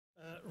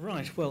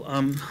Right. Well,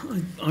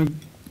 I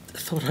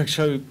thought I'd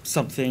show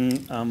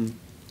something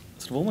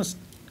sort of almost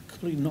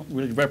completely not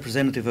really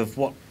representative of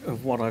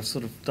what I've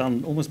sort of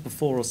done almost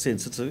before or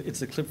since.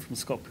 It's a clip from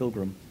Scott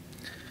Pilgrim,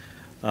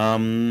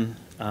 and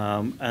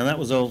that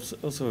was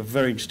also a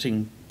very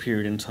interesting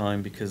period in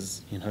time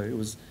because it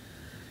was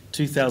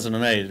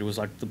 2008. It was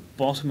like the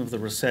bottom of the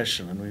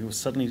recession, and we were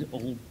suddenly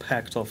all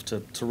packed off to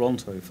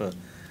Toronto for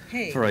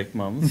 8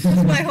 months.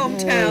 That's my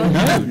hometown.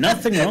 No,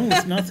 nothing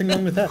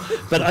wrong with that.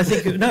 But I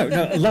think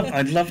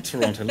I love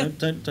Toronto.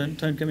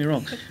 Don't get me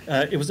wrong.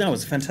 It was a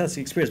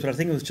fantastic experience. But I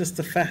think it was just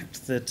the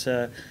fact that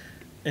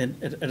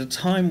at a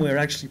time where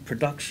actually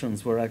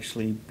productions were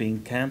actually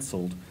being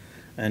cancelled,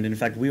 and in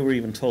fact we were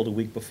even told a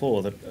week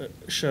before that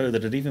a show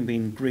that had even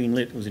been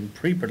greenlit was in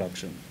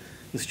pre-production,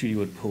 the studio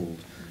had pulled.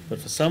 But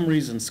for some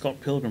reason, Scott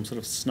Pilgrim sort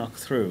of snuck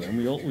through,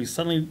 and we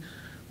suddenly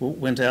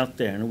went out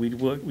there and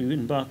we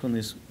embarked on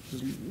this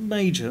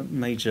major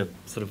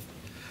sort of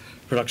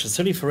production.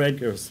 Certainly for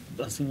Edgar,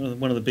 I think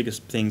one of the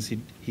biggest things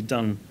he'd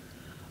done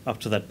up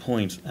to that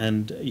point.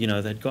 And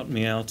they'd got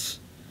me out,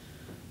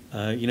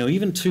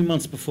 even 2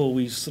 months before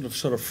we sort of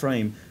shot a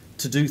frame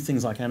to do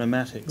things like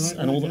animatics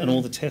and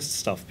all the test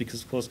stuff.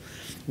 Because of course,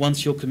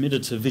 once you're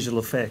committed to visual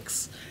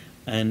effects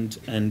and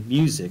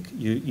music,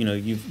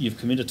 you've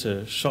committed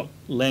to shot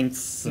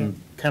lengths and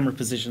camera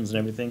positions and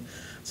everything.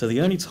 So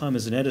the only time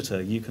as an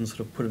editor you can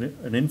sort of put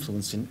an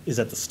influence in is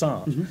at the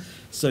start. Mm-hmm.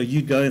 So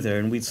you'd go there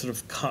and we'd sort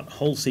of cut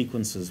whole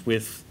sequences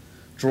with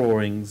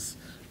drawings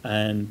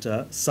and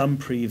some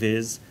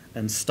previs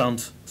and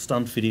stunt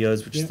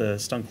videos, which the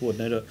stunt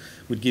coordinator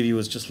would give you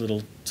as just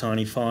little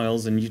tiny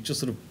files, and you'd just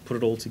sort of put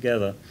it all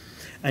together.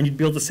 And you'd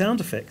build the sound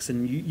effects,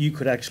 and you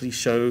could actually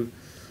show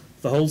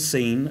the whole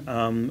scene,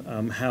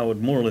 how it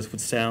more or less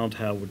would sound,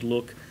 how it would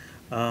look,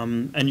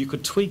 and you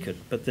could tweak it,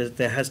 but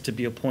there has to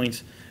be a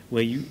point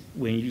where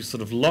you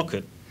sort of lock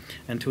it,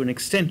 and to an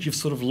extent you've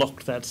sort of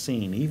locked that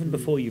scene even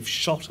before you've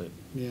shot it.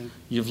 Yeah.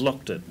 You've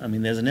locked it. I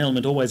mean, there's an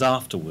element always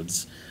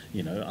afterwards,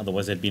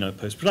 otherwise there'd be no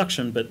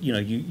post-production, but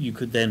you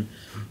could then,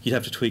 you'd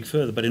have to tweak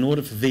further. But in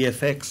order for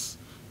VFX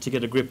to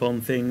get a grip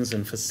on things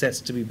and for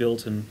sets to be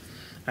built and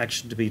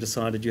action to be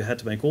decided, you had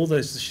to make all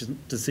those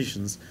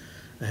decisions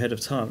ahead of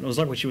time. It was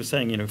like what you were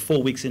saying,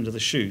 4 weeks into the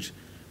shoot,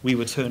 we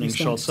were turning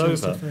shots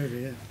over.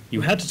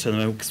 You had to turn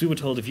them over because we were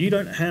told if you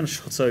don't hand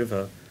shots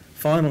over,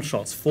 final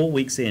shots 4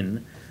 weeks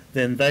in,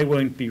 then they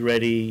won't be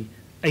ready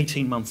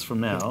 18 months from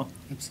now.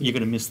 You're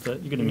going to miss the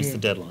miss the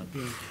deadline.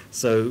 Yeah.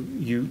 So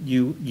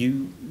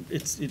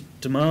it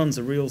demands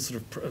a real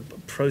sort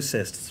of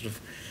process to sort of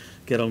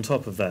get on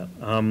top of that.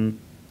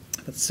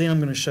 The scene I'm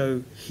going to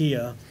show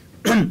here,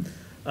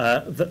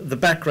 the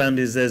background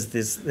is there's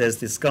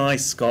this guy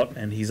Scott,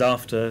 and he's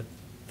after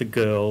the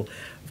girl,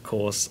 of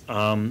course,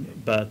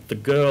 but the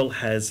girl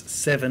has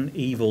 7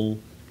 evil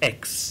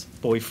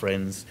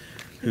ex-boyfriends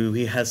who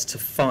he has to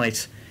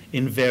fight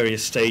in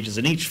various stages,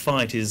 and each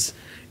fight is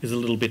a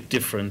little bit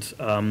different.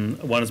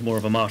 One is more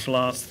of a martial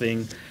arts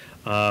thing.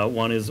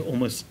 One is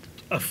almost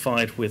a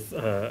fight with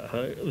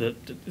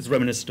is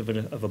reminiscent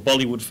of a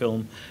Bollywood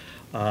film.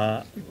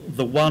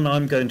 The one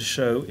I'm going to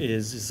show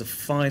is a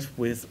fight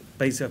with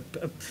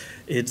basically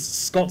it's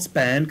Scott's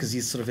band, because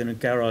he's sort of in a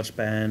garage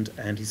band,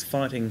 and he's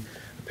fighting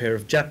a pair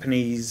of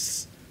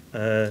Japanese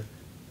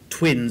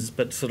twins,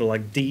 but sort of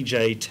like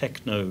DJ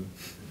techno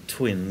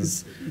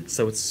twins.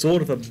 So it's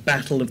sort of a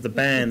battle of the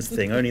bands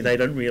thing, only they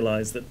don't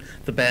realise that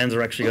the bands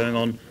are actually going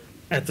on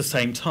at the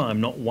same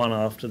time, not one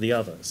after the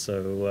other.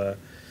 So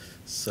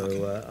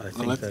I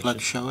think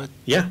let's show it.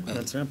 Yeah,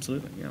 that's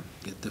absolutely, yeah.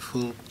 Get the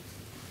full.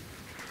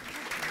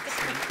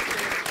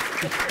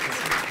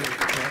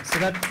 So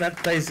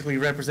that basically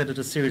represented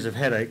a series of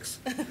headaches.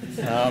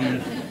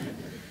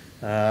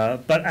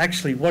 But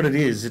actually what it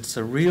is, it's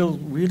a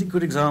really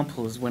good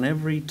example is when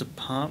every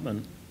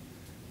department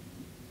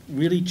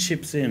really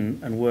chips in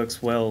and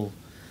works well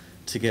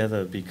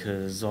together,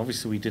 because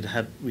obviously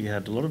we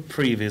had a lot of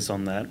previs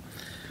on that,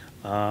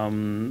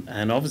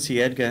 and obviously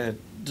Edgar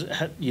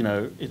had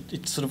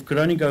it sort of could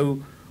only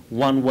go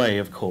one way,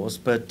 of course,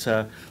 but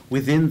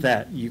within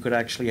that you could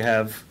actually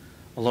have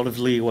a lot of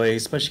leeway,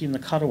 especially in the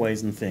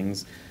cutaways and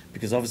things,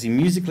 because obviously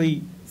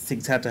musically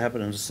things had to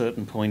happen at a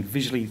certain point,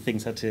 visually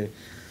things had to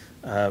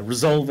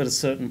resolve at a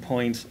certain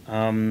point.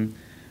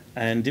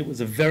 And it was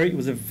a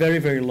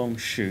very long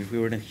shoot. We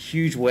were in a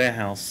huge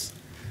warehouse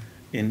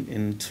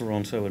in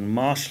Toronto and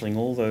marshalling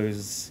all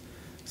those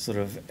sort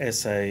of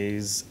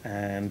essays,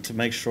 and to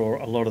make sure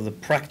a lot of the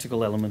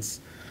practical elements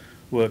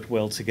worked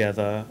well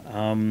together.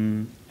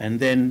 And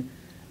then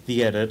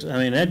the edit. I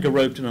mean, Edgar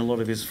roped in a lot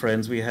of his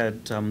friends. We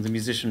had the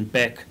musician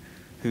Beck,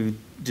 who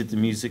did the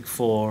music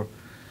for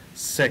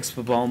Sex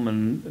for Bomb,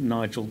 and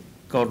Nigel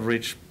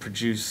Godrich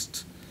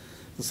produced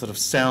the sort of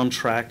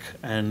soundtrack,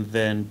 and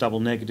then Double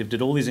Negative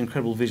did all these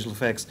incredible visual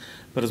effects.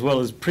 But as well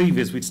as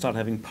previs, we'd start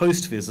having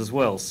post-vis as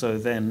well. So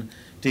then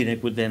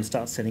DNEG would then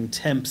start setting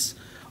temps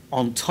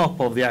on top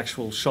of the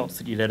actual shots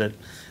that you'd edit.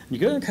 And you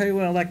go, okay,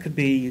 well, that could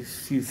be a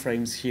few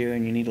frames here,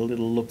 and you need a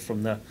little look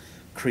from the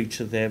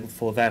creature there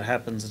before that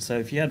happens, and so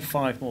if you had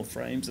 5 more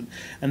frames,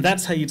 and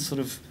that's how you'd sort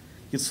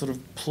of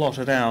plot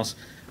it out.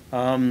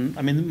 I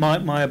mean,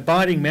 my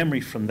abiding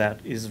memory from that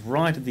is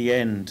right at the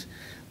end.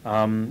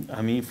 I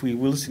mean, if we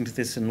were listening to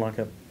this in like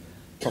a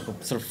proper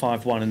sort of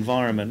 5:1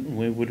 environment, and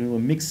we were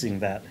mixing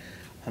that,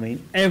 I mean,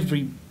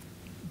 every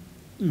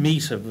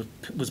meter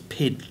was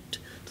pitched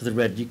to the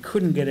red. You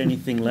couldn't get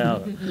anything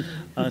louder,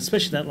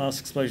 especially that last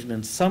explosion.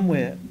 And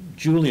somewhere,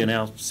 Julian,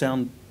 our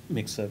sound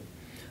mixer,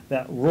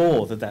 that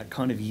roar that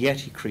kind of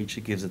Yeti creature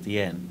gives at the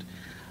end,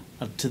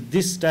 to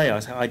this day,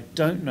 I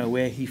don't know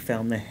where he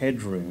found the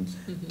headroom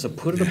to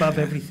put it above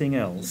everything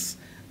else,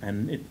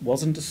 and it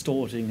wasn't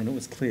distorting and it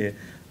was clear.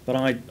 But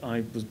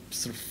I was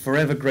sort of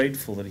forever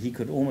grateful that he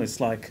could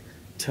almost like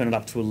turn it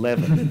up to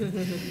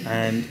 11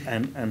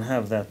 and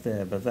have that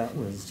there. But that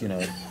was, you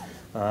know,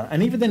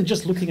 and even then,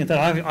 just looking at that,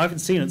 I haven't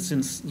seen it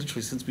since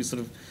we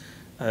sort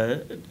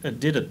of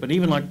did it. But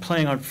even like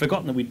playing, I'd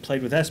forgotten that we'd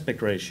played with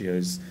aspect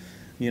ratios.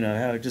 You know,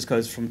 how it just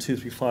goes from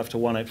 235 to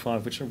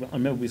 185, which I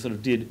remember we sort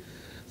of did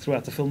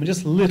throughout the film, and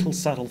just little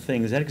subtle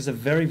things. Eric is a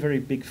very, very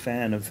big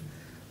fan of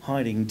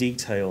hiding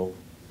detail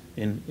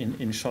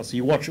in shots. So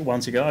you watch it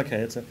once, you go,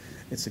 okay,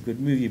 it's a good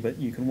movie, but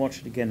you can watch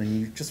it again and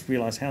you just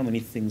realise how many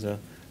things are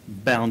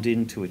bound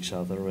into each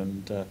other,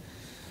 and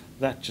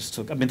that just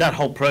took, I mean, that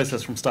whole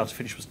process from start to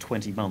finish was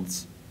 20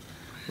 months,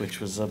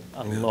 which was a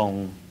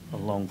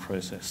long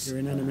process. You're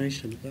in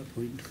animation at that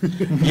point.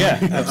 Yeah,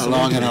 absolutely. A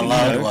long and a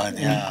loud one,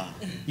 yeah.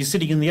 You're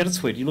sitting in the edit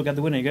suite, you look out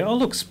the window and you go, oh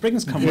look,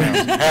 spring's come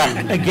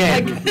round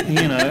again,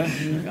 you know.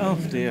 Oh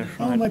dear.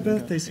 Oh, my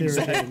birthday's here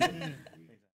again.